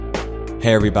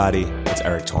Hey everybody, it's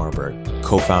Eric Torenberg,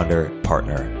 co-founder,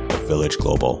 partner of Village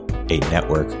Global, a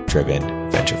network-driven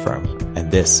venture firm.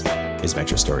 And this is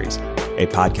Venture Stories, a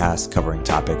podcast covering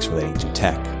topics relating to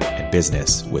tech and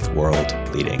business with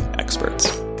world-leading experts.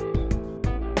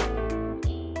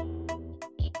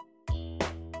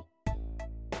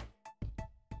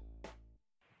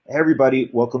 Hey everybody,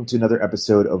 welcome to another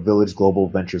episode of Village Global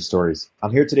Venture Stories.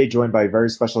 I'm here today joined by a very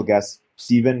special guest,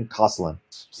 Stephen Kosslyn.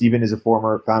 Stephen is a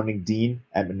former founding dean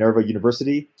at Minerva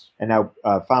University and now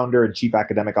founder and chief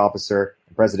academic officer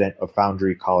and president of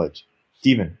Foundry College.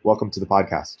 Stephen, welcome to the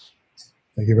podcast.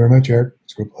 Thank you very much, Eric.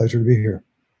 It's a pleasure to be here.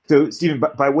 So Stephen,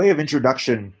 by way of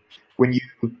introduction, when you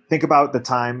think about the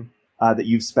time that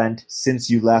you've spent since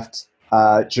you left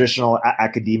traditional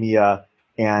academia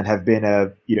and have been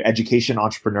a education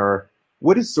entrepreneur,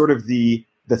 what is sort of the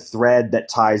thread that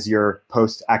ties your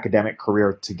post-academic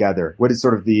career together? What is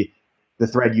sort of the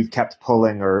thread you've kept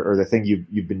pulling or the thing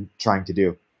you've been trying to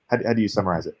do? How do you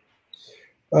summarize it?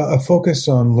 A focus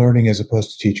on learning as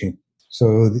opposed to teaching.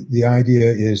 So the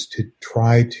idea is to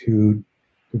try to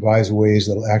devise ways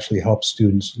that will actually help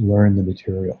students learn the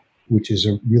material, which is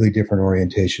a really different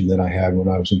orientation than I had when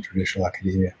I was in traditional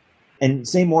academia. And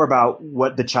say more about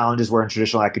what the challenges were in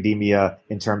traditional academia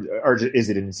in terms, or is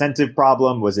it an incentive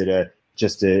problem? Was it their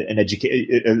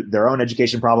own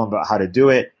education problem about how to do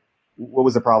it? What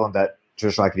was the problem that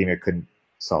traditional academia couldn't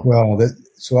solve? Well,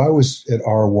 so I was at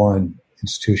R1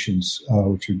 institutions,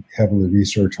 which are heavily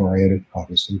research oriented,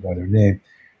 obviously by their name.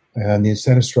 And the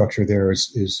incentive structure there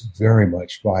is very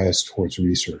much biased towards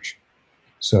research.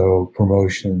 So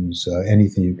promotions,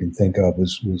 anything you can think of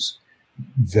was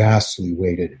vastly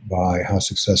weighted by how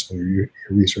successful your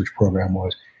research program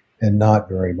was, and not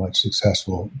very much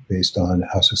successful based on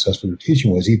how successful your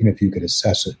teaching was, even if you could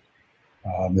assess it.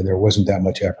 And there wasn't that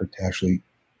much effort to actually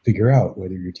figure out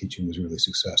whether your teaching was really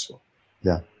successful.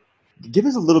 Yeah. Give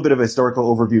us a little bit of a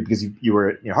historical overview, because you were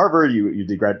at Harvard, you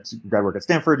did grad work at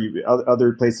Stanford,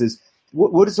 other places.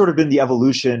 What has sort of been the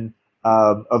evolution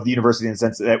of the university in the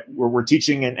sense that we're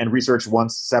teaching and research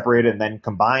once separated and then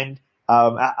combined?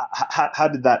 How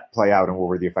did that play out, and what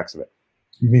were the effects of it?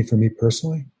 You mean for me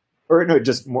personally? Or no,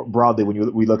 just more broadly,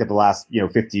 when we look at the last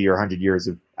 50 or 100 years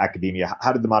of academia,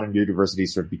 how did the modern university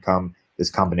sort of become this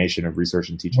combination of research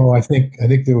and teaching? Oh, I think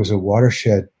there was a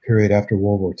watershed period after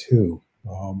World War II,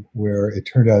 where it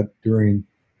turned out during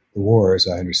the war, as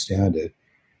I understand it,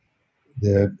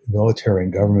 the military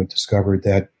and government discovered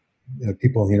that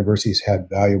people in the universities had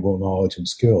valuable knowledge and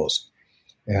skills,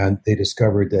 and they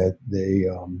discovered that they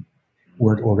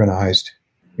weren't organized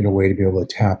in a way to be able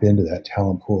to tap into that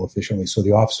talent pool efficiently. So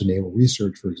the Office of Naval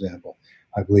Research, for example,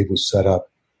 I believe was set up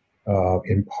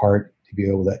in part to be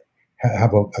able to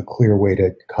have a clear way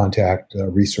to contact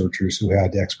researchers who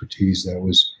had the expertise that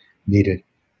was needed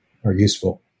or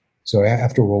useful. So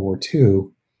after World War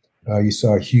II, you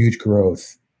saw a huge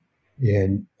growth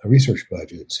in research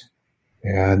budgets,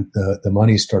 and the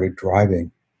money started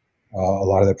driving a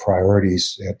lot of the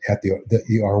priorities at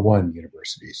the R1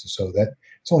 universities. So that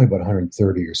it's only about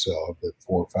 130 or so of the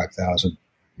 4,000 or 5,000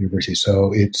 universities.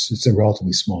 So it's a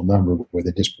relatively small number with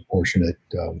a disproportionate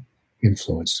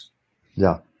influence.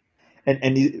 Yeah.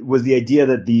 And was the idea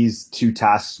that these two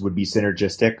tasks would be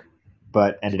synergistic,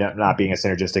 but ended up not being as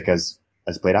synergistic as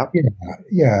played out?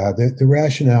 Yeah. The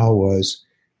rationale was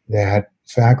that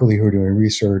faculty who are doing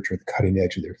research are at the cutting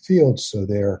edge of their fields, so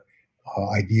they're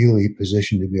ideally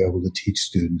positioned to be able to teach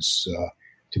students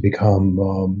to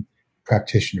become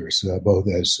practitioners, both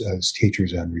as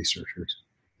teachers and researchers.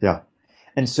 Yeah.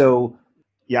 And so,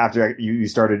 after you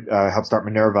started, helped start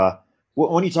Minerva,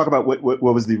 when you talk about what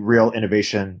was the real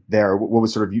innovation there, what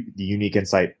was sort of the unique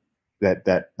insight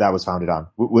that was founded on?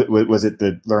 Was it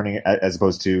the learning as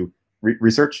opposed to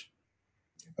research?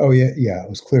 Oh, yeah. It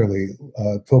was clearly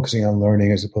focusing on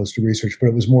learning as opposed to research, but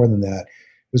it was more than that.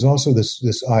 It was also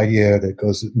this idea that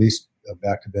goes at least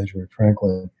back to Benjamin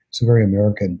Franklin. It's a very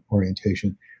American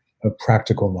orientation of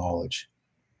practical knowledge,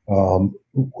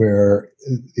 where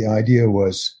the idea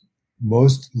was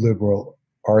most liberal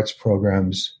arts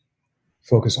programs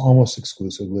focus almost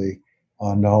exclusively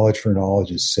on knowledge for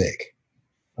knowledge's sake,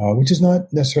 which is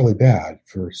not necessarily bad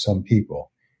for some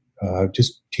people.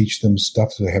 Just teach them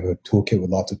stuff so they have a toolkit with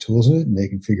lots of tools in it, and they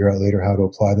can figure out later how to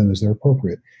apply them as they're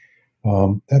appropriate.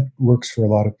 That works for a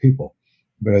lot of people,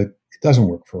 but it doesn't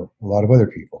work for a lot of other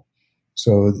people.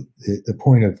 So the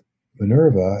point of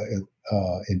Minerva,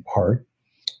 in part,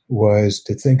 was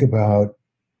to think about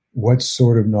what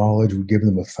sort of knowledge would give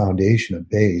them a foundation, a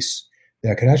base,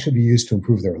 that could actually be used to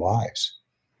improve their lives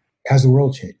as the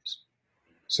world changes.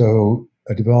 So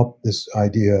I developed this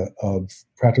idea of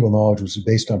practical knowledge, which is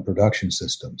based on production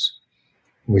systems.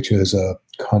 which is a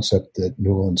concept that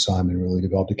Newell and Simon really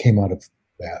developed. It came out of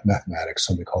mathematics,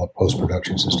 something called a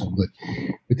post-production system,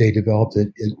 but they developed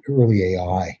it in early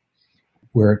AI,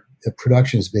 where the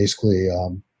production is basically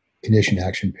condition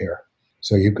action pair.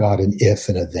 So you've got an if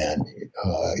and a then.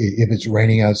 If it's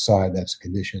raining outside, that's a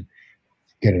condition.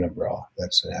 Get an umbrella.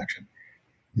 That's an action.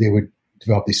 They would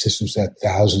develop these systems that had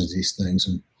thousands of these things,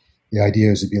 and the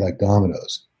idea is it'd be like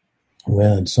dominoes.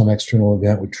 When some external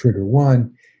event would trigger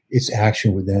one, its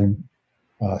action would then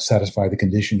satisfy the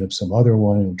condition of some other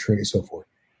one and trigger so forth.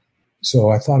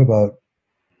 So I thought about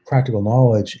practical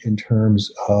knowledge in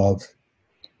terms of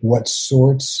what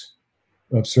sorts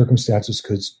of circumstances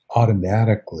could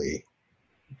automatically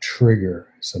trigger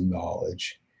some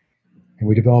knowledge. And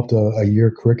we developed a year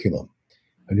curriculum,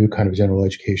 a new kind of general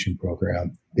education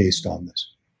program based on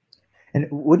this. And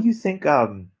what do you think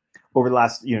over the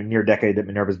last near decade that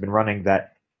Minerva's been running,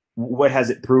 that what has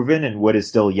it proven and what is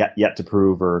still yet to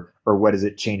prove, or what has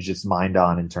it changed its mind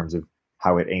on in terms of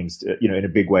how it aims to, in a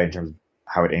big way, in terms of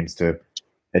how it aims to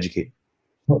educate?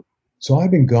 Well, so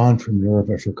I've been gone from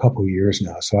Minerva for a couple of years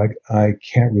now, so I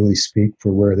can't really speak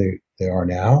for where they are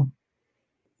now.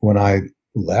 When I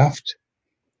left,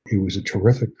 it was a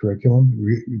terrific curriculum.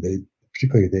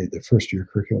 Particularly the first year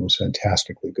curriculum was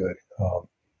fantastically good,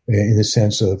 in the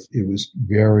sense of it was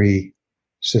very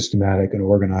systematic and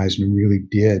organized, and really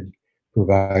did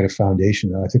provide a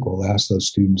foundation that I think will last those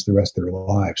students the rest of their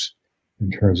lives in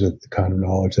terms of the kind of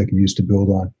knowledge they can use to build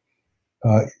on.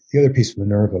 The other piece of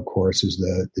Minerva, of course, is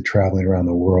the traveling around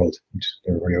the world, which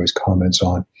everybody always comments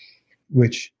on,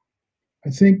 which I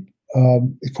think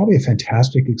it's probably a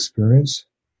fantastic experience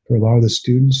for a lot of the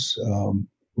students.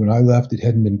 When I left, it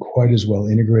hadn't been quite as well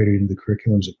integrated into the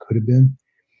curriculum as it could have been.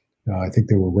 I think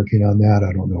they were working on that.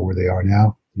 I don't know where they are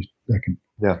now. I can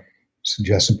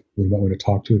suggest some people you might want to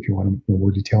talk to if you want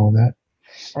more detail on that.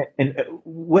 And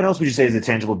what else would you say is a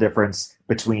tangible difference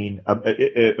between a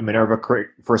Minerva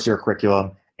first-year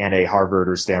curriculum and a Harvard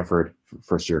or Stanford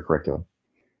first-year curriculum?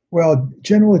 Well,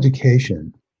 general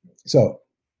education. So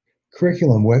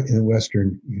curriculum in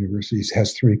Western universities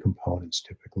has three components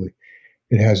typically.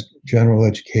 It has general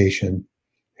education,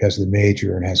 has the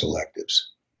major, and has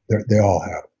electives. They all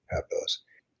have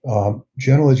those.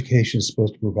 General education is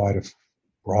supposed to provide a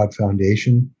broad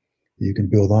foundation that you can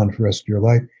build on for the rest of your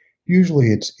life. Usually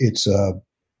it's a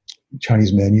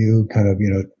Chinese menu, kind of,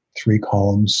 3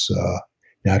 columns,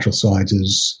 natural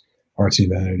sciences, arts and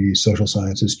humanities, social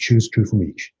sciences, choose 2 from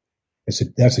each.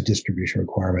 That's a distribution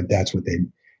requirement. That's what they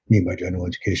mean by general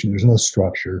education. There's no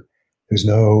structure. There's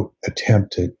no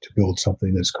attempt to build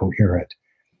something that's coherent.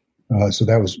 So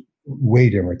that was way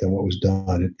different than what was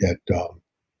done at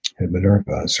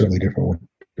Minerva. Certainly different when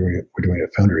we're doing it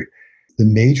at Foundry. The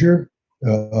major,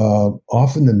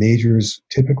 often the majors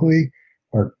typically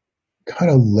are kind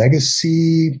of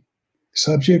legacy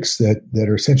subjects that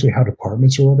are essentially how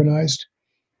departments are organized,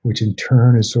 which in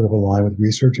turn is sort of aligned with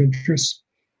research interests.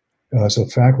 So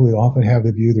faculty often have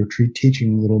the view they're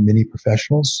teaching little mini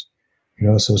professionals.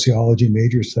 Sociology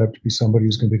majors have to be somebody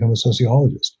who's going to become a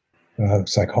sociologist.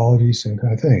 Psychology, same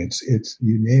kind of thing. It's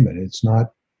you name it. It's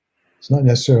not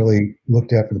necessarily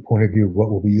looked at from the point of view of what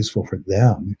will be useful for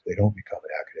them if they don't become an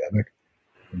academic.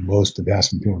 And the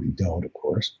vast majority don't, of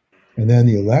course. And then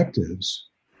the electives,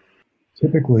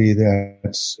 typically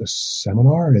that's a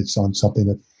seminar and it's on something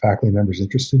that faculty members are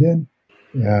interested in.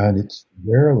 And it's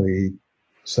rarely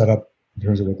set up in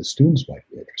terms of what the students might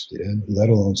be interested in, let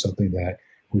alone something that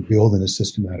we build in a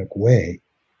systematic way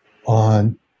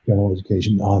on general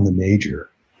education, on the major,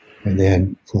 and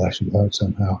then flesh it out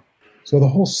somehow. So the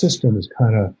whole system is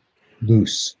kind of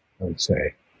loose, I would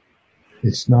say.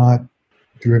 It's not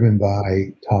driven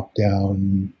by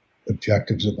top-down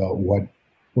objectives about what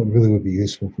really would be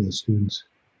useful for the students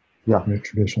in a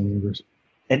traditional university.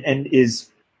 And is,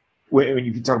 when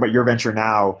you talk about your venture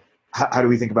now, how do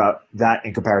we think about that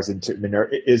in comparison to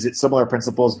Minerva? Is it similar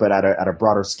principles but at a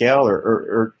broader scale,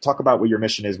 or talk about what your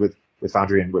mission is with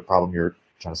Foundry and what problem you're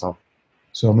trying to solve?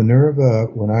 So Minerva,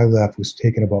 when I left, was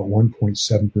taking about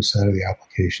 1.7% of the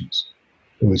applications.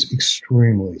 It was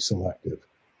extremely selective.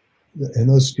 And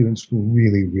those students were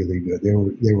really, really good.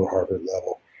 They were Harvard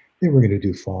level. They were going to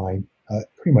do fine,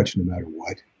 pretty much no matter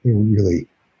what. They were really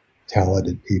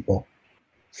talented people.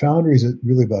 Foundry is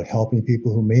really about helping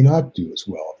people who may not do as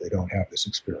well if they don't have this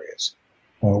experience.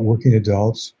 Working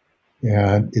adults,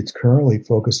 and it's currently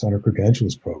focused on a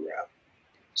credentials program.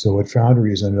 So what Foundry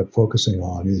has ended up focusing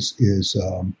on is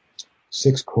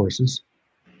 6 courses,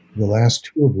 the last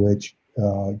 2 of which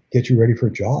get you ready for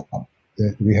a job.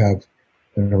 That we have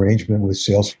an arrangement with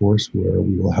Salesforce where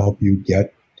we will help you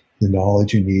get the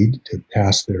knowledge you need to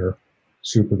pass their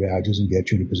super badges and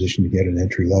get you in a position to get an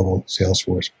entry-level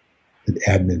Salesforce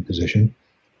admin position.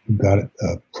 We've got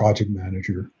a project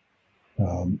manager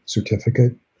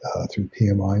certificate through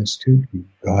PMI Institute. We've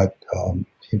got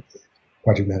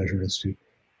Project Manager Institute.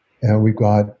 And we've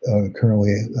got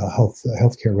currently a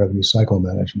healthcare revenue cycle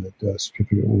management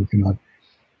certificate we're working on.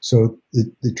 So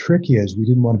the trick is we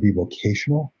didn't want to be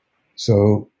vocational.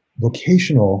 So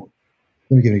vocational,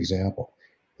 let me give an example.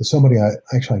 There's somebody, I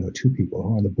know two people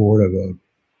who are on the board of a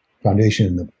foundation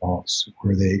in the Bronx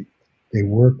where they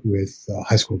work with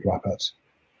high school dropouts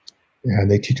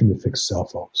and they teach them to fix cell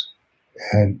phones.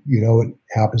 And you know what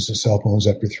happens to cell phones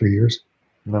after 3 years?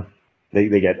 No, they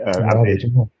get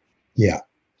outdated. Yeah.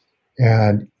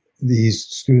 And these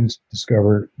students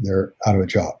discover they're out of a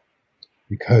job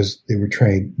because they were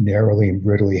trained narrowly and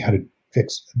brittly how to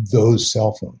fix those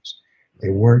cell phones. They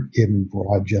weren't given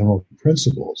broad general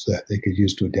principles that they could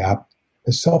use to adapt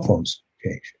as cell phones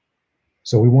changed.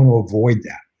 So we want to avoid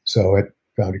that. So at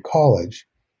Foundry College,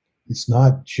 it's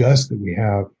not just that we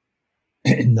have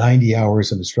 90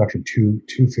 hours of instruction, two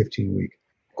 15-week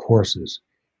courses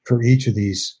for each of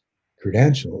these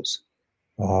credentials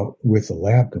with the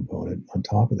lab component on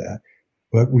top of that,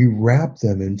 but we wrap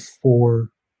them in 4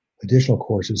 additional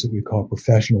courses that we call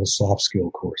professional soft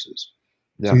skill courses.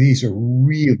 Yeah. So these are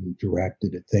really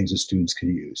directed at things that students can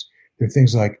use. They're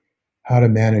things like how to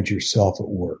manage yourself at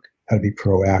work, how to be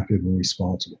proactive and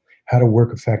responsible, how to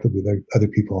work effectively with other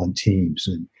people on teams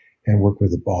and work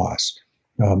with the boss,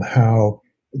 how,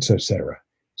 et cetera.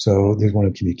 So there's one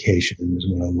on communication, there's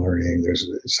one on learning, there's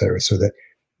et cetera. So that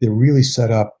they're really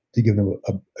set up to give them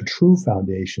a true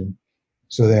foundation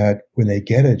so that when they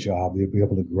get a job, they'll be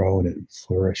able to grow in it and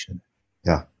flourish in it.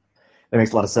 Yeah, that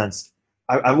makes a lot of sense.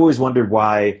 I've always wondered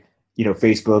why,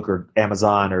 Facebook or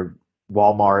Amazon or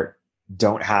Walmart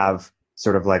don't have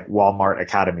sort of like Walmart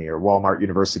Academy or Walmart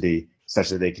University, such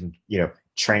that they can,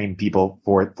 train people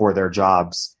for their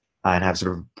jobs and have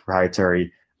sort of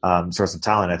proprietary source of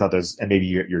talent. I thought and maybe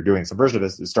you're doing some version of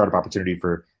this, a startup opportunity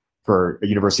for a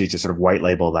university to sort of white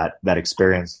label that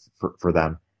experience for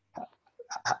them.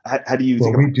 How do you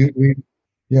think about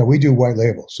it? We do white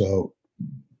label. So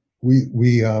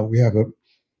we have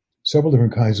several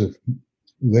different kinds of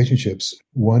relationships.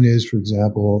 One is, for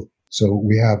example, so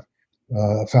we have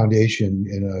a foundation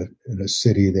in a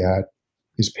city that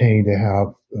is paying to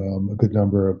have a good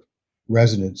number of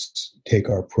residents take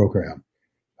our program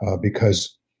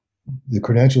because the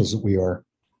credentials that we are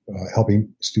helping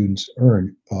students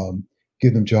earn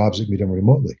give them jobs that can be done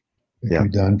remotely. It can be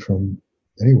done from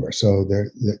anywhere. So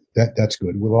that's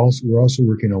good. We're also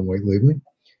working on white labeling.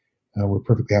 We're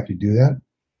perfectly happy to do that.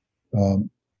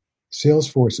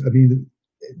 Salesforce,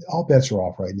 all bets are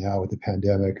off right now with the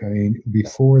pandemic.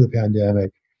 Before the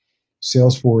pandemic,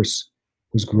 Salesforce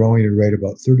was growing at a rate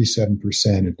about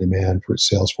 37% of demand for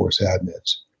Salesforce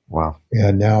admins. Wow.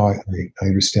 And now I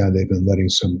understand they've been letting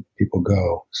some people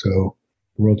go. So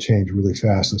the world changed really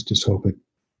fast. Let's just hope it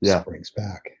springs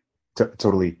back.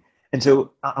 Totally. And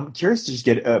so I'm curious to just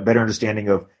get a better understanding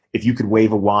of if you could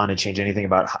wave a wand and change anything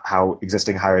about how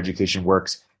existing higher education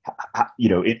works,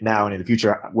 now and in the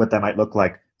future, what that might look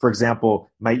like. For example,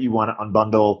 might you want to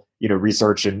unbundle,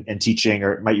 research and teaching,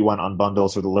 or might you want to unbundle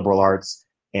sort of the liberal arts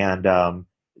and, a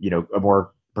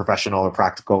more professional or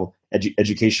practical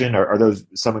education? Are those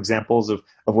some examples of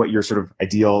what your sort of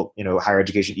ideal, higher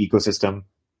education ecosystem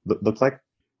look like?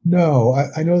 No,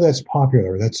 I know that's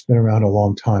popular. That's been around a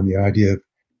long time. The idea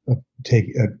of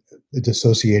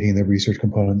dissociating the research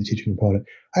component and the teaching component.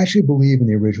 I actually believe in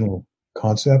the original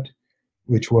concept,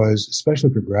 which was,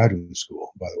 especially for graduate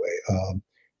school, by the way,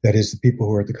 that is, the people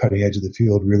who are at the cutting edge of the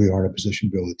field really are in a position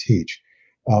to be able to teach.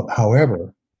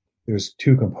 However, there's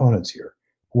 2 components here.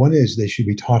 One is they should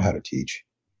be taught how to teach.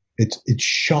 It's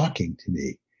shocking to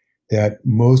me that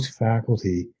most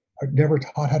faculty are never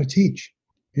taught how to teach.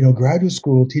 Graduate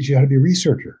school teaches you how to be a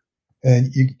researcher,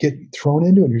 and you get thrown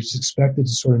into it. And you're just expected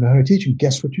to sort of know how to teach. And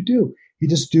guess what you do? You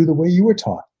just do the way you were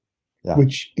taught,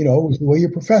 which, was the way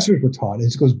your professors were taught. And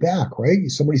it goes back, right?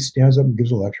 Somebody stands up and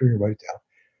gives a lecture and you write it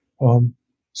down.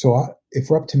 If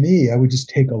we're up to me, I would just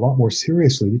take a lot more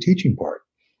seriously the teaching part.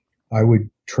 I would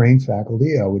train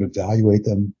faculty. I would evaluate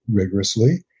them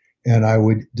rigorously, and I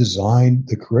would design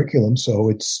the curriculum so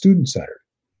it's student-centered.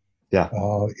 Yeah.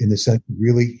 In the sense of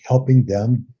really helping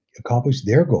them accomplish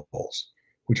their goals,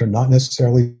 which are not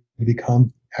necessarily to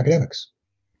become academics.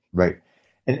 Right.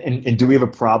 And do we have a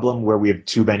problem where we have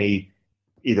too many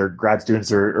either grad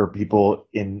students or people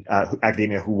in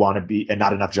academia who want to be, and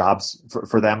not enough jobs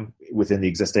for them within the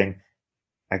existing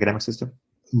academic system?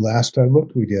 last I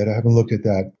looked, we did. I haven't looked at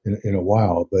that in a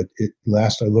while, but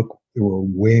last I looked, there were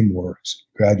way more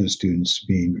graduate students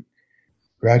being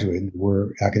graduated than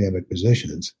were academic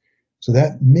positions. So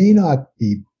that may not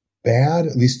be bad,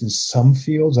 at least in some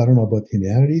fields. I don't know about the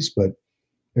humanities, but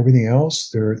everything else,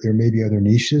 there may be other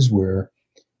niches where,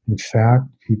 in fact,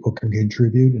 people can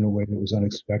contribute in a way that was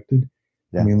unexpected.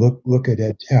 Yeah. I mean, look at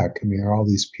ed tech. I mean, are all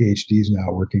these PhDs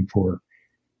now working for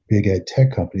big ed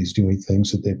tech companies doing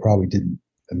things that they probably didn't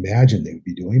imagine they would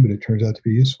be doing, but it turns out to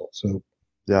be useful. So,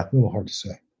 yeah, a little hard to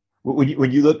say.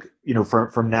 When you look,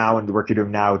 from now and the work you're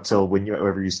doing now till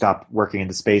whenever you stop working in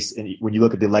the space, and when you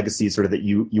look at the legacy sort of that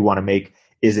you want to make,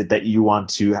 is it that you want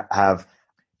to have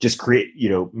just create,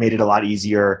 made it a lot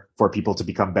easier for people to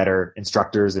become better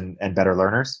instructors and better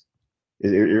learners?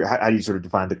 How do you sort of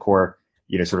define the core,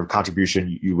 sort of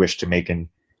contribution you wish to make in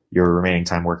your remaining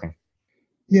time working?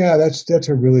 Yeah, that's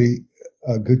a really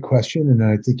good question, and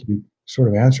I think you sort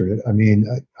of answered it. I mean,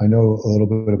 I know a little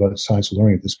bit about science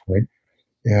learning at this point,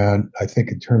 and I think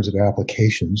in terms of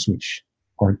applications, which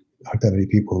aren't that many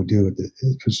people who do it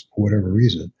for whatever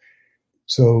reason.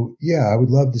 So, yeah, I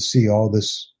would love to see all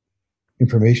this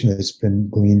information that's been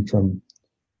gleaned from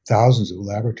thousands of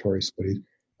laboratory studies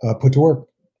put to work,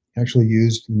 actually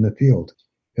used in the field.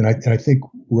 And I think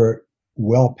we're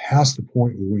well past the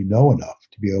point where we know enough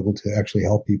to be able to actually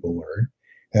help people learn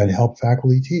and help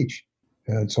faculty teach.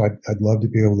 And so I'd love to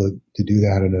be able to do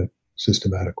that in a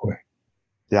systematic way.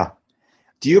 Yeah.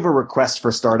 Do you have a request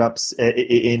for startups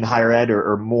in higher ed,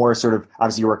 or more sort of,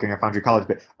 obviously you're working at Foundry College,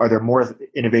 but are there more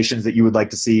innovations that you would like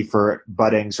to see for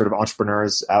budding sort of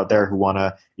entrepreneurs out there who want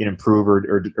to improve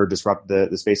or disrupt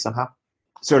the space somehow?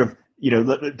 Sort of,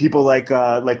 people like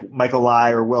Michael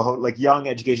Lai or Will, like young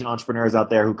education entrepreneurs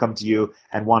out there who come to you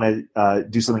and want to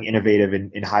do something innovative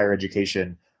in higher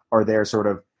education. Are there sort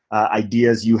of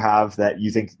ideas you have that you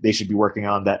think they should be working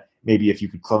on that maybe if you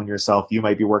could clone yourself, you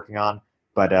might be working on?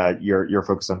 But you're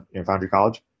focused on Foundry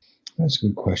College? That's a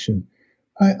good question.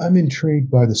 I'm intrigued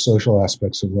by the social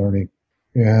aspects of learning,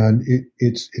 and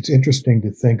it's interesting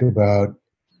to think about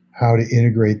how to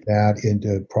integrate that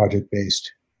into project-based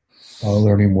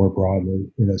learning more broadly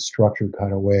in a structured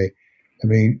kind of way. I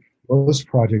mean, most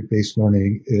project-based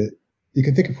learning, you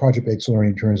can think of project-based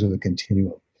learning in terms of a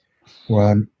continuum. Where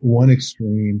on one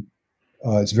extreme,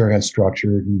 it's very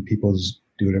unstructured and people just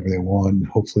do whatever they want, and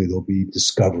hopefully there'll be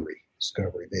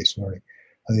discovery-based learning.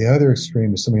 On the other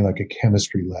extreme is something like a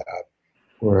chemistry lab,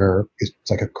 where it's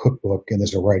like a cookbook and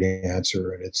there's a right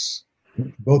answer,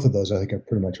 and both of those I think are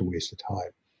pretty much a waste of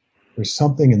time. There's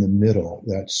something in the middle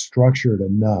that's structured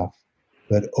enough,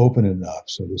 but open enough,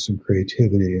 so there's some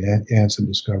creativity and some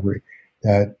discovery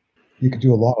that you can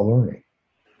do a lot of learning.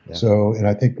 Yeah. So, and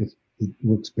I think it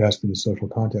works best in a social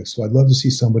context. So I'd love to see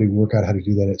somebody work out how to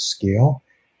do that at scale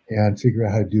and figure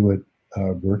out how to do it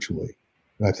virtually.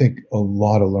 I think a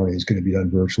lot of learning is going to be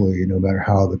done virtually, no matter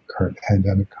how the current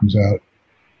pandemic comes out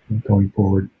going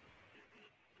forward.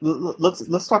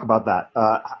 Let's talk about that.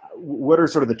 What are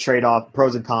sort of the trade-off,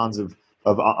 pros and cons of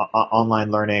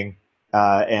online learning,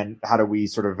 and how do we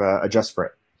sort of adjust for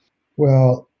it?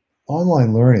 Well,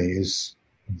 online learning is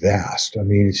vast. I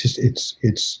mean,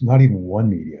 it's not even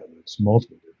one medium; it's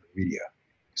multiple different media.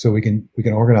 So we can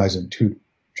organize in two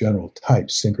general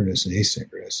types: synchronous and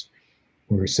asynchronous.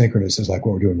 Where synchronous is like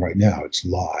what we're doing right now; it's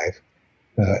live.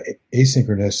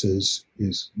 Asynchronous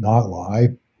is not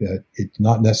live. It's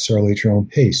not necessarily at your own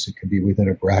pace. It can be within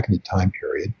a bracketed time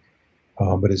period,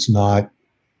 but it's not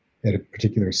at a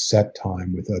particular set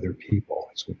time with other people.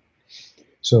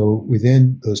 So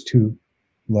within those two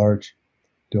large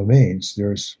domains,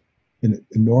 there's an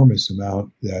enormous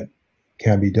amount that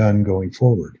can be done going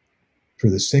forward. For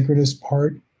the synchronous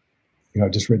part,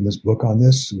 I've just written this book on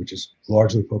this, which is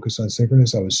largely focused on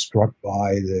synchronous. I was struck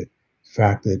by the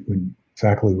fact that when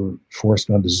faculty were forced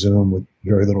onto Zoom with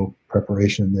very little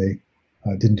preparation, they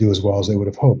didn't do as well as they would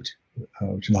have hoped,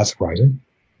 which is not surprising.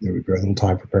 There was very little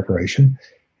time for preparation,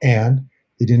 and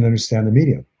they didn't understand the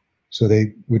medium. So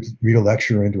they would read a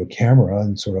lecture into a camera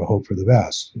and sort of hope for the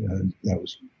best, and that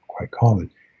was quite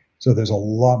common. So there's a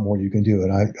lot more you can do,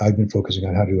 and I've been focusing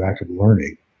on how to do active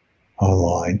learning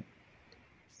online.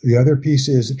 The other piece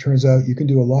is, it turns out you can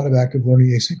do a lot of active learning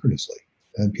asynchronously,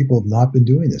 and people have not been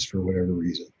doing this for whatever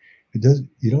reason.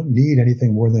 You don't need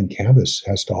anything more than Canvas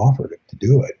has to offer to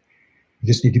do it. You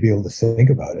just need to be able to think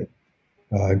about it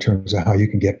in terms of how you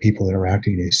can get people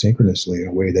interacting asynchronously in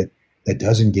a way that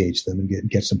does engage them and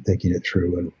gets them thinking it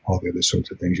through, and all the other sorts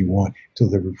of things you want.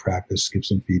 Deliver practice, give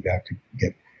some feedback to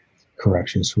get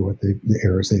corrections for the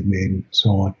errors they've made, and so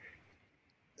on.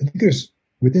 I think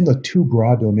within the two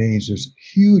broad domains, there's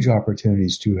huge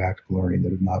opportunities to active learning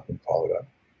that have not been followed up.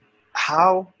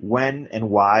 how, when, and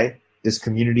why does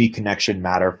community connection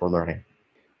matter for learning?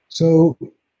 So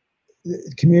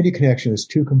community connection is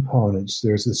two components.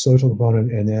 There's the social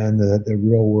component and then the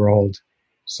real world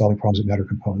solving problems that matter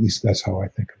component. At least that's how I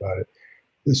think about it.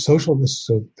 So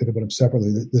think about them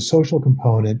separately. The social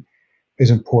component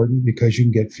is important because you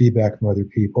can get feedback from other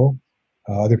people.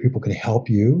 Other people can help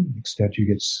you to the extent you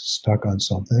get stuck on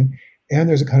something. And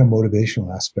there's a kind of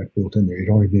motivational aspect built in there. You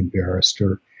don't want to be embarrassed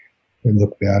or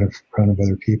look bad in front of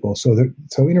other people. So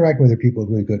interacting with other people is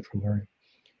really good for learning.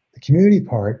 The community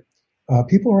part,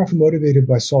 people are often motivated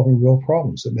by solving real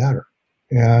problems that matter.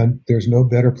 And there's no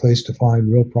better place to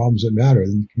find real problems that matter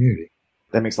than the community.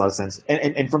 That makes a lot of sense.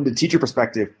 And from the teacher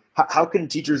perspective, how can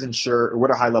teachers ensure, or what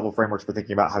are high-level frameworks for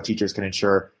thinking about how teachers can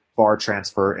ensure FAR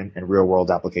transfer and real-world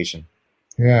application?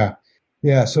 Yeah.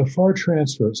 So FAR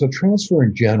transfer. So transfer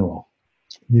in general,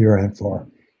 near and far,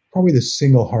 probably the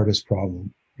single hardest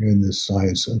problem in this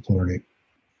science of learning.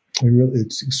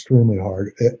 It's extremely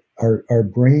hard. Our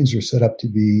brains are set up to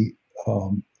be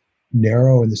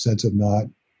narrow in the sense of not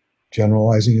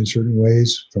generalizing in certain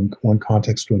ways from one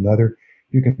context to another.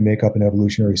 You can make up an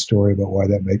evolutionary story about why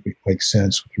that might make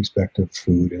sense with respect to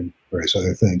food and various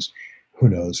other things. Who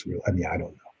knows? Really? I mean, I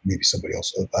don't know. Maybe somebody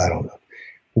else knows. I don't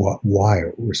know why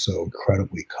we're so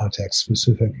incredibly context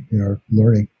specific in our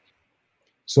learning.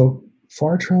 So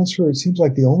FAR transfer, it seems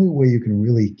like the only way you can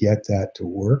really get that to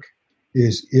work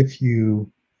is if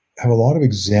you have a lot of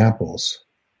examples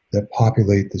that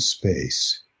populate the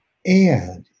space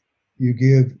and you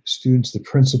give students the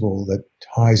principle that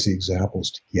ties the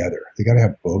examples together. They got to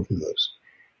have both of those.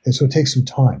 And so it takes some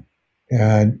time.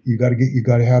 And you got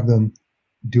to have them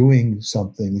doing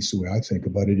something, at least the way I think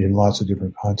about it, in lots of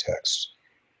different contexts.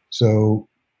 So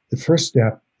the first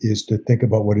step is to think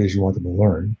about what it is you want them to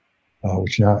learn,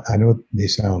 which now I know may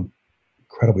sound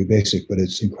incredibly basic, but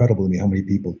it's incredible to me how many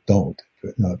people don't,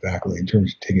 faculty, in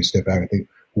terms of taking a step back and think,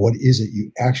 what is it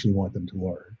you actually want them to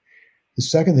learn? The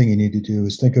second thing you need to do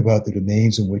is think about the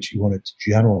domains in which you want it to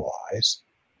generalize.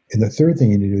 And the third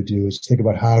thing you need to do is think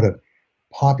about how to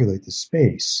populate the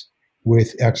space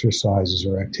with exercises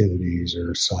or activities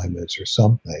or assignments or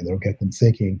something that'll get them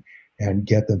thinking and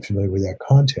get them familiar with that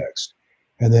context.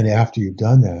 And then after you've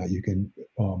done that, you can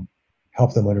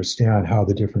help them understand how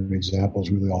the different examples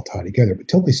really all tie together. But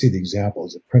until they see the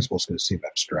examples, the principle is going to seem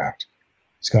abstract.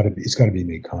 It's got to be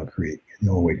made concrete. And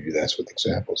the only way to do that is with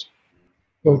examples.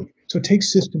 So it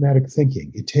takes systematic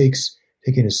thinking. It takes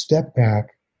taking a step back,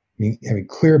 having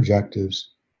clear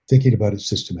objectives, thinking about it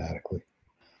systematically.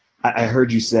 I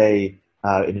heard you say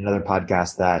in another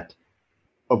podcast that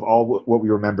of all what we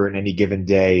remember in any given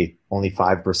day, only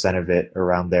 5% of it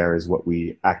around there is what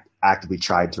we actively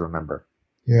tried to remember.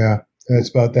 Yeah,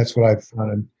 that's what I've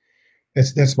found.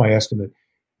 That's my estimate.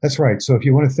 That's right. So if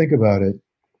you want to think about it,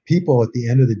 people at the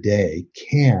end of the day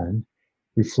can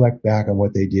reflect back on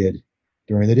what they did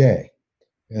during the day.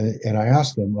 And I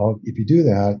asked them, well, if you do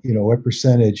that, what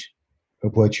percentage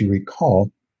of what you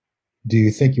recall do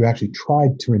you think you actually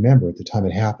tried to remember at the time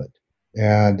it happened?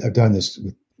 And I've done this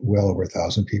with well over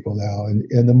 1,000 people now,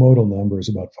 and the modal number is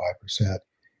about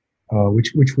 5%,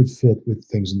 which would fit with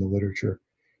things in the literature.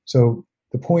 So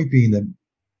the point being that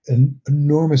an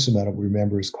enormous amount of what we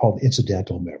remember is called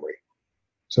incidental memory.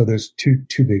 So there's two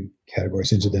big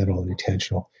categories, incidental and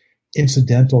intentional.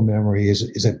 Incidental memory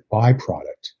is a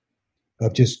byproduct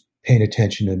of just paying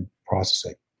attention and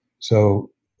processing.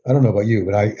 So I don't know about you,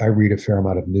 but I read a fair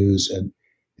amount of news, and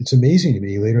it's amazing to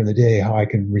me later in the day how I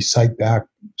can recite back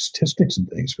statistics and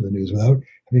things for the news without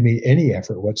having made any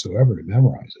effort whatsoever to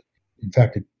memorize it. In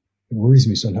fact, it worries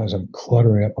me sometimes. I'm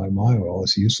cluttering up my mind with all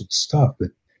this useless stuff,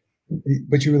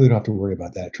 but you really don't have to worry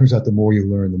about that. It turns out the more you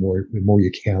learn, the more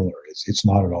you can learn. It's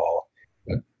not at all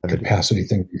a capacity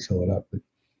thing if you fill it up.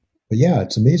 But yeah,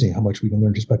 it's amazing how much we can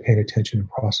learn just by paying attention and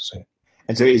processing.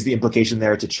 And so is the implication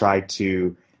there to try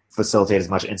to facilitate as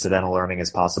much incidental learning as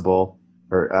possible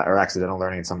or accidental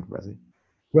learning in some capacity?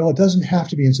 Well, it doesn't have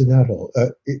to be incidental.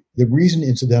 The reason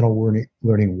incidental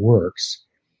learning works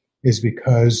is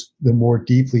because the more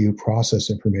deeply you process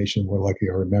information, the more likely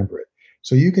you remember it.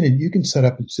 So you can set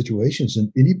up situations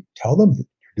and you tell them that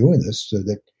you're doing this so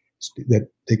that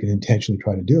they can intentionally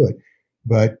try to do it.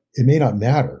 But it may not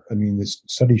matter. I mean, the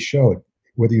studies show it,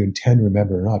 whether you intend to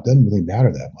remember or not, doesn't really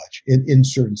matter that much in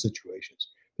certain situations.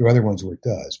 There are other ones where it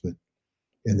does, but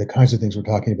in the kinds of things we're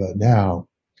talking about now,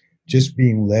 just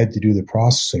being led to do the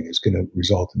processing is going to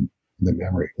result in the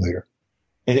memory later.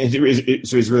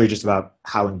 So it's really just about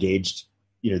how engaged,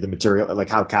 the material, like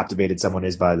how captivated someone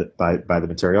is by the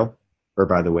material or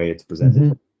by the way it's presented.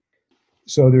 Mm-hmm.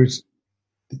 So there's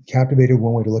captivated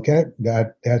one way to look at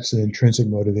it. That's an intrinsic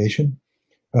motivation.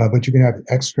 But you can have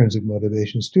extrinsic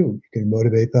motivations too. You can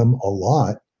motivate them a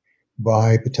lot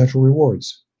by potential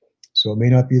rewards. So it may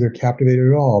not be they're captivated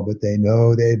at all, but they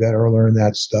know they better learn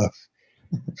that stuff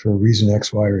for reason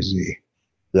X, Y, or Z.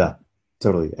 Yeah,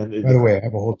 totally. And by the way, I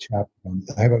have a whole chapter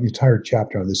I have an entire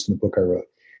chapter on this in the book I wrote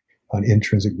on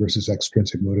intrinsic versus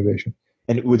extrinsic motivation.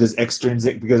 And with this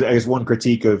extrinsic, because I guess one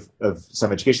critique of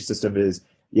some education system is,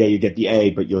 yeah, you get the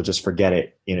A, but you'll just forget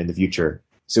it in the future.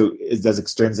 So does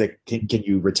extrinsic, can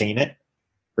you retain it?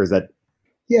 Or is that?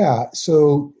 Yeah,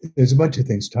 so there's a bunch of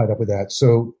things tied up with that.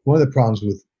 So one of the problems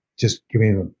with just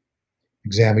giving them an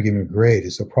exam and giving them a grade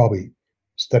is they'll probably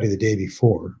study the day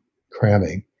before,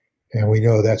 cramming. And we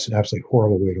know that's an absolutely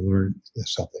horrible way to learn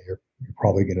something. You're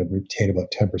probably going to retain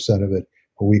about 10% of it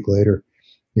a week later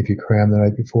if you cram the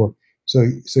night before. So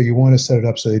you want to set it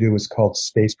up so they do what's called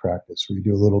space practice, where you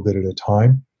do a little bit at a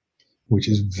time, which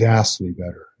is vastly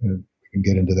better. And we can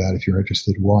get into that if you're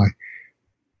interested why.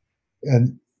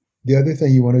 And the other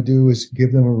thing you want to do is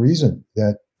give them a reason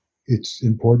that it's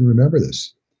important to remember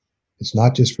this. It's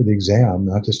not just for the exam,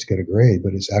 not just to get a grade,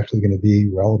 but it's actually going to be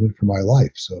relevant for my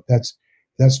life. So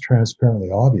that's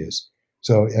transparently obvious.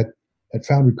 So at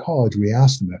Foundry College, we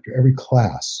asked them after every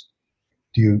class,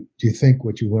 do you think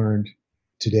what you learned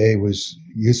today was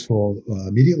useful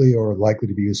immediately or likely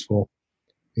to be useful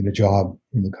in a job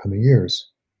in the coming years?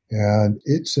 And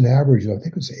it's an average of, I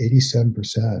think it was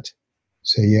 87%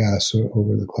 say yes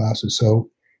over the classes. So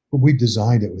we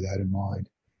designed it with that in mind.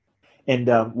 And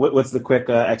what's the quick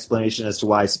explanation as to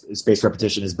why spaced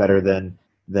repetition is better than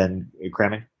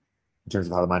cramming in terms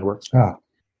of how the mind works?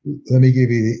 Let me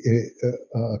give you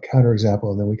a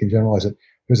counterexample, and then we can generalize it.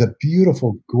 There's a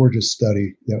beautiful, gorgeous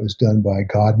study that was done by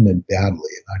Godden and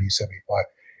Badley in 1975,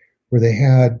 where they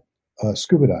had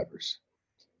scuba divers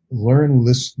learn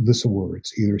lists of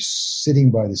words, either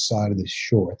sitting by the side of the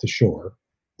shore, at the shore,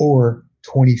 or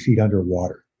 20 feet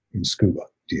underwater in scuba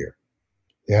gear.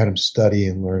 They had them study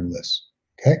and learn lists.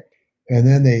 Okay. And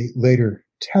then they later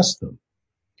test them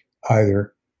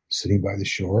either sitting by the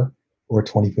shore or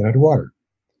 20 feet underwater.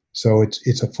 So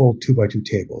it's a full 2x2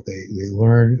 table. They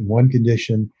learn in one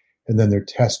condition and then they're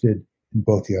tested in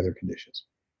both the other conditions.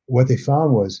 What they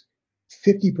found was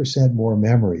 50% more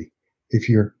memory if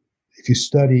you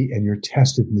study and you're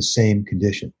tested in the same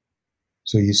condition.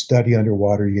 So you study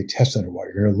underwater, you get tested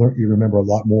underwater. You're going to learn, you remember a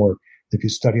lot more if you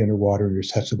study underwater and you're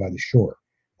tested by the shore.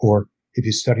 Or if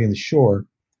you study on the shore,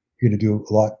 you're going to do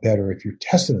a lot better if you're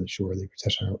tested on the shore than if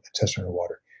you're tested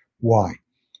underwater. Why?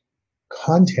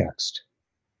 Context,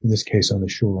 in this case on the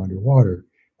shore or underwater,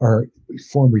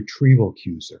 form retrieval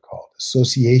cues, they're called.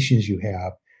 Associations you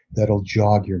have that'll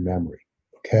jog your memory.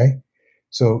 Okay?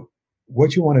 So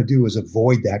what you want to do is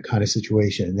avoid that kind of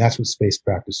situation, and that's what spaced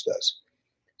practice does.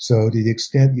 So to the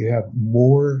extent you have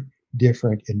more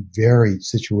different and varied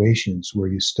situations where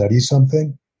you study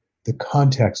something, the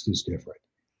context is different.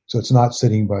 So it's not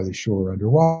sitting by the shore or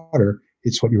underwater.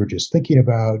 It's what you were just thinking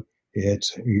about.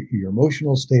 It's your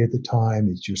emotional state at the time.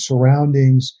 It's your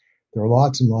surroundings. There are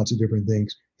lots and lots of different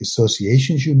things. The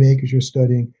associations you make as you're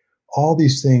studying. All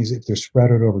these things, if they're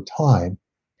spread out over time,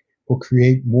 will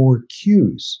create more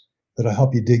cues that'll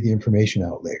help you dig the information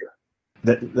out later.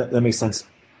 That makes sense.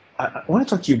 I want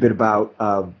to talk to you a bit about,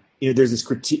 there's this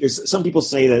critique. Some people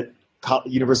say that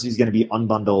university is going to be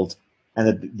unbundled and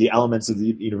that the elements of the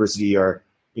university are,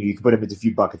 you can put them into a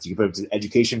few buckets. You can put them into the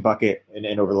education bucket. And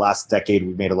over the last decade,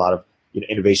 we've made a lot of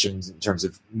innovations in terms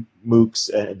of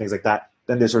MOOCs and things like that.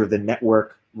 Then there's sort of the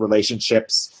network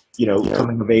relationships,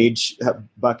 coming of age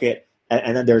bucket.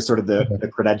 And then there's sort of the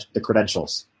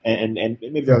credentials. And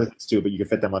maybe there are other things too, but you can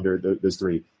fit them under those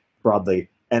three broadly.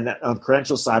 And that on the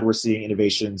credential side, we're seeing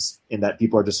innovations in that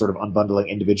people are just sort of unbundling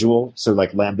individual. So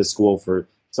like Lambda School for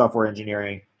software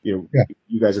engineering, you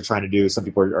guys are trying to do, some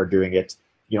people are doing it,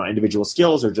 individual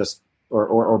skills or just,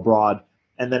 or broad.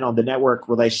 And then on the network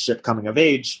relationship coming of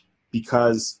age,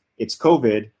 because it's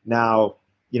COVID, now,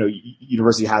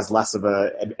 university has less of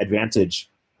an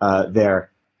advantage there.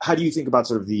 How do you think about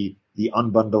sort of the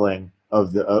unbundling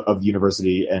of the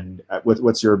university, and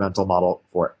what's your mental model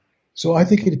for it? So I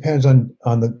think it depends on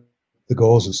the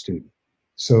goals of the student.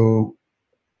 So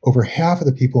over half of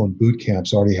the people in boot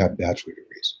camps already have bachelor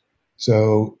degrees.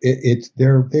 So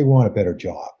they want a better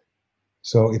job.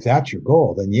 So if that's your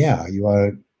goal, then you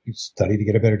want to study to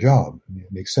get a better job. I mean,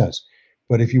 it makes sense.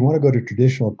 But if you want to go to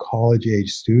traditional college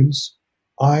age students,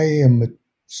 I'm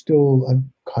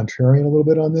contrarian a little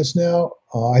bit on this now.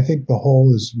 I think the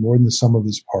whole is more than the sum of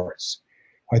its parts.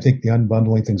 I think the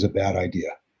unbundling thing's a bad idea.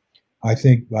 I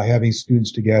think by having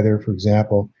students together, for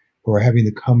example, who are having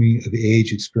the coming of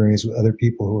age experience with other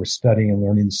people who are studying and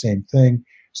learning the same thing,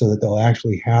 so that they'll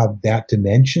actually have that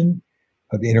dimension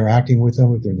of interacting with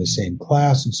them if they're in the same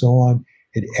class and so on.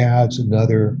 It adds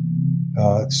another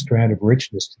strand of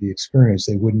richness to the experience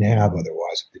they wouldn't have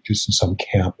otherwise if they're just in some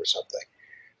camp or something.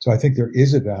 So I think there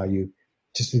is a value,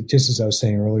 just as I was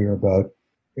saying earlier about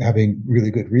having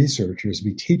really good researchers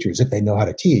be teachers if they know how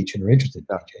to teach and are interested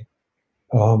in teaching.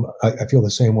 I feel the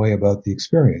same way about the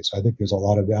experience. I think there's a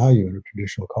lot of value in a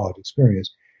traditional college experience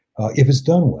if it's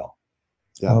done well.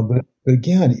 Yeah. But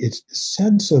again, it's the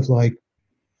sense of like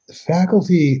the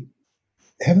faculty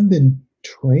haven't been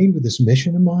trained with this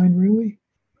mission in mind, really.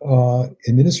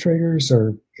 Administrators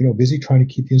are, busy trying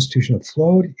to keep the institution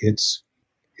afloat. It's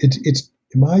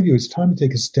in my view, it's time to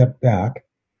take a step back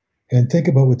and think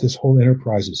about what this whole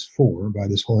enterprise is for. By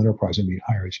this whole enterprise, I mean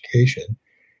higher education.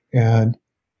 And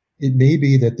it may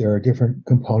be that there are different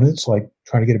components, like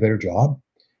trying to get a better job,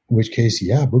 in which case,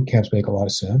 yeah, boot camps make a lot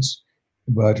of sense.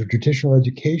 But traditional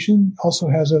education also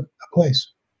has a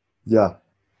place. Yeah.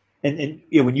 And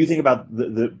when you think about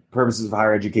the purposes of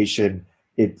higher education,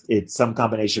 it's some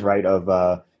combination, right,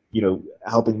 of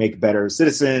helping make better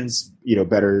citizens,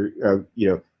 better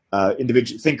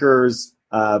individual thinkers,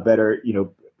 better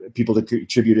people to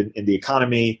contribute in the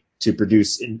economy, to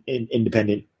produce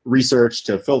independent research,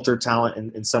 to filter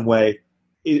talent in some way.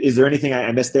 Is there anything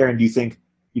I missed there? And do you think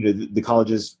the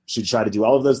colleges should try to do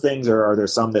all of those things, or are there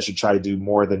some that should try to do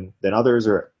more than others,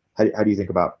 or how do you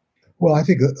think about? Well, I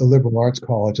think a liberal arts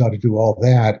college ought to do all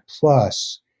that,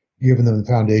 plus giving them the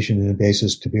foundation and the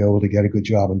basis to be able to get a good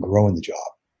job and grow in the job.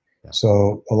 Yeah.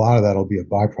 So a lot of that will be a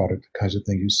byproduct of the kinds of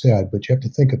things you said, but you have to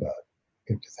think about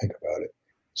it.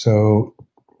 So,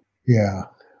 yeah.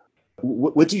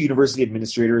 What do university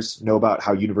administrators know about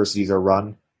how universities are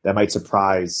run that might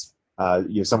surprise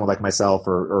someone like myself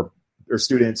or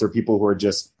students or people who are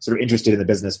just sort of interested in the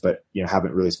business but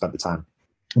haven't really spent the time?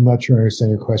 I'm not sure I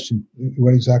understand your question.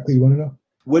 What exactly you want to know?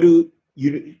 What do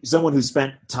someone who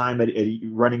spent time at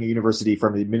running a university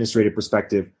from the administrative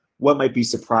perspective, what might be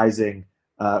surprising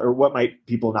or what might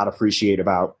people not appreciate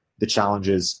about the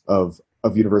challenges of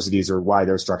universities, or why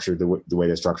they're structured the way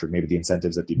they're structured, maybe the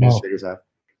incentives that the administrators have?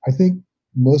 I think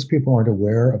most people aren't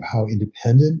aware of how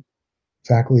independent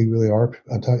faculty really are.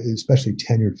 I'm talking especially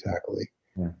tenured faculty.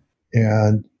 Yeah.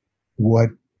 And what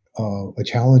a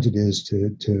challenge it is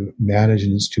to manage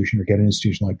an institution or get an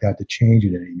institution like that to change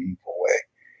in any meaningful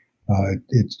way.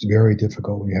 It's very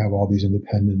difficult when you have all these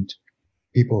independent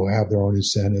people who have their own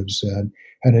incentives, and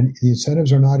the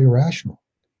incentives are not irrational.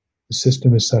 The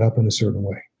system is set up in a certain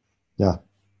way. Yeah.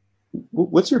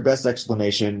 What's your best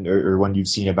explanation or one you've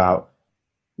seen about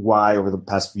why over the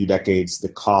past few decades the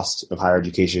cost of higher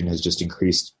education has just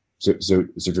increased so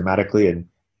dramatically, and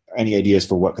any ideas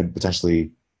for what could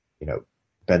potentially,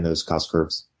 bend those cost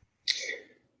curves?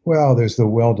 Well, there's the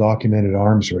well-documented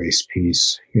arms race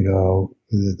piece, the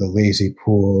lazy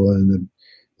pool and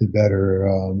the better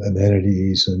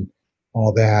amenities and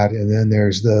all that. And then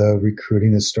there's the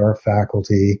recruiting the star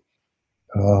faculty,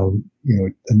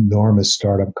 enormous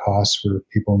startup costs for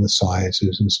people in the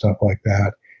sciences and stuff like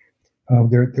that.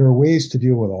 There are ways to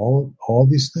deal with all of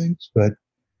these things, but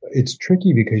it's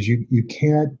tricky because you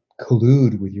can't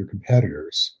collude with your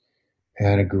competitors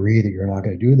and agree that you're not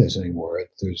going to do this anymore.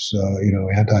 There's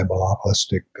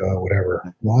anti-monopolistic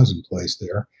whatever laws in place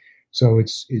there. So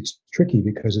it's tricky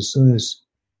because as soon as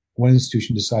one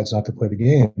institution decides not to play the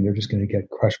game, they're just going to get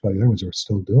crushed by the other ones who are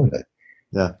still doing it.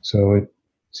 Yeah. So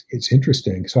it's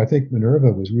interesting. So I think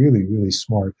Minerva was really, really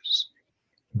smart. It's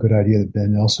a good idea that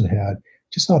Ben Nelson had,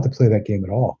 just not to play that game at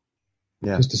all.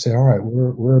 Yeah. Just to say, all right,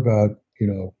 we're about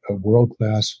a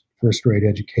world-class, first-rate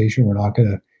education. We're not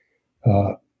going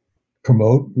to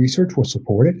promote research. We'll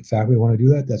support it. If faculty want to do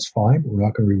that, that's fine. We're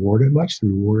not going to reward it much. The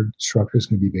reward structure is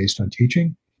going to be based on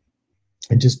teaching,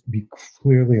 and just be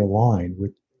clearly aligned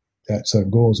with that set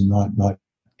of goals and not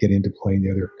get into playing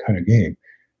the other kind of game,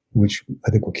 which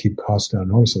I think will keep costs down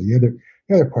enormously. The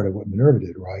other part of what Minerva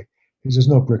did right is there's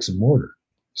no bricks and mortar,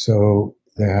 so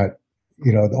that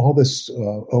all this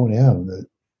O&M, the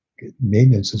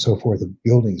maintenance and so forth of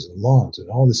buildings and lawns and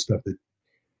all this stuff that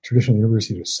traditional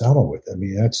universities settle with. I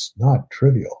mean, that's not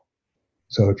trivial.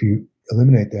 So if you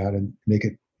eliminate that and make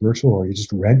it virtual, or you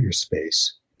just rent your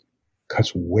space,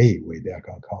 cuts way, way back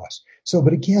on costs. So,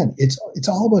 but again, it's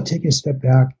all about taking a step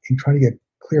back and trying to get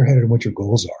clear-headed on what your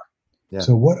goals are. Yeah.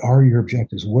 So what are your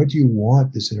objectives? What do you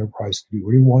want this enterprise to do?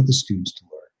 What do you want the students to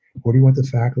learn? What do you want the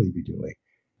faculty to be doing?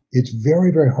 It's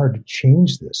very, very hard to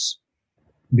change this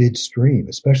midstream,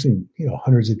 especially,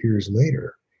 hundreds of years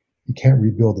later. You can't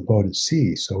rebuild the boat at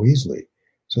sea so easily.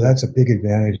 So that's a big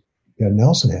advantage that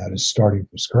Nelson had, is starting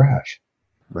from scratch.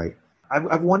 Right.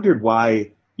 I've wondered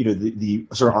why, the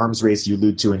sort of arms race you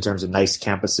allude to in terms of nice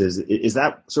campuses, is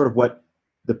that sort of what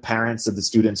the parents of the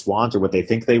students want or what they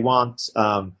think they want?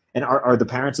 And are the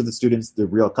parents of the students the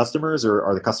real customers, or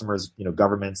are the customers,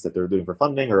 governments that they're doing for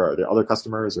funding, or are there other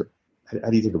customers, or how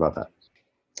do you think about that?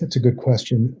 That's a good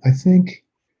question. I think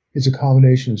it's a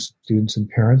combination of students and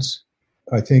parents.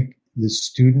 I think the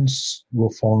students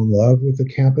will fall in love with the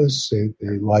campus. They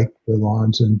like the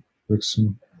lawns and bricks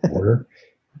and mortar.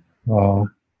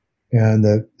 And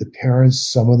the parents,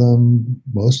 some of them,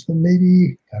 most of them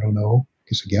maybe, I don't know,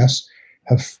 just a guess,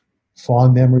 have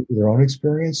fond memories of their own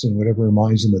experience, and whatever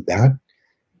reminds them of that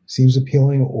seems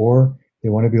appealing, or they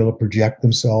want to be able to project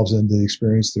themselves into the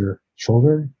experience their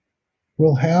children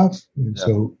will have. And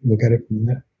so look at it from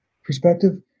that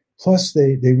perspective. Plus,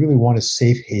 they really want a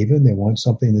safe haven. They want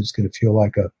something that's going to feel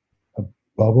like a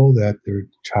bubble that their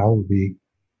child will be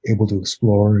able to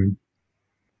explore and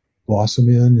blossom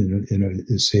in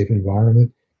a safe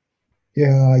environment.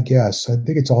 Yeah, I guess. I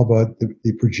think it's all about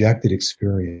the projected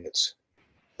experience.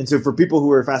 And so for people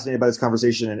who are fascinated by this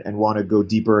conversation and want to go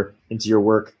deeper into your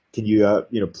work, can you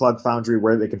plug Foundry,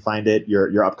 where they can find it,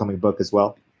 your upcoming book as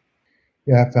well?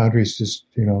 Yeah, Foundry is just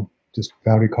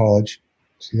Foundry College.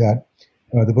 See that?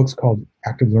 The book's called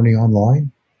Active Learning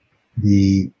Online,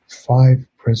 the 5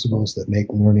 principles that make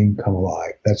learning come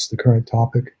alive. That's the current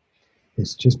topic.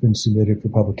 It's just been submitted for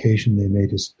publication. They may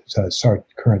just start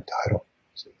the current title.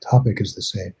 So the topic is the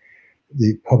same.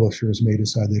 The publishers may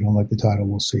decide they don't like the title.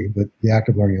 We'll see. But the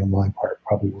Active Learning Online part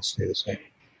probably will stay the same.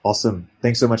 Awesome.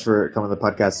 Thanks so much for coming on the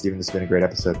podcast, Stephen. This has been a great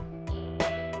episode.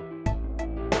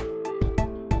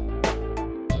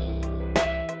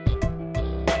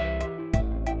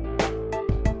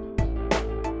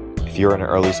 If you're an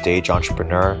early stage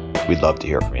entrepreneur, we'd love to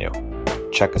hear from you.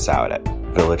 Check us out at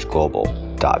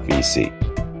villageglobal.vc.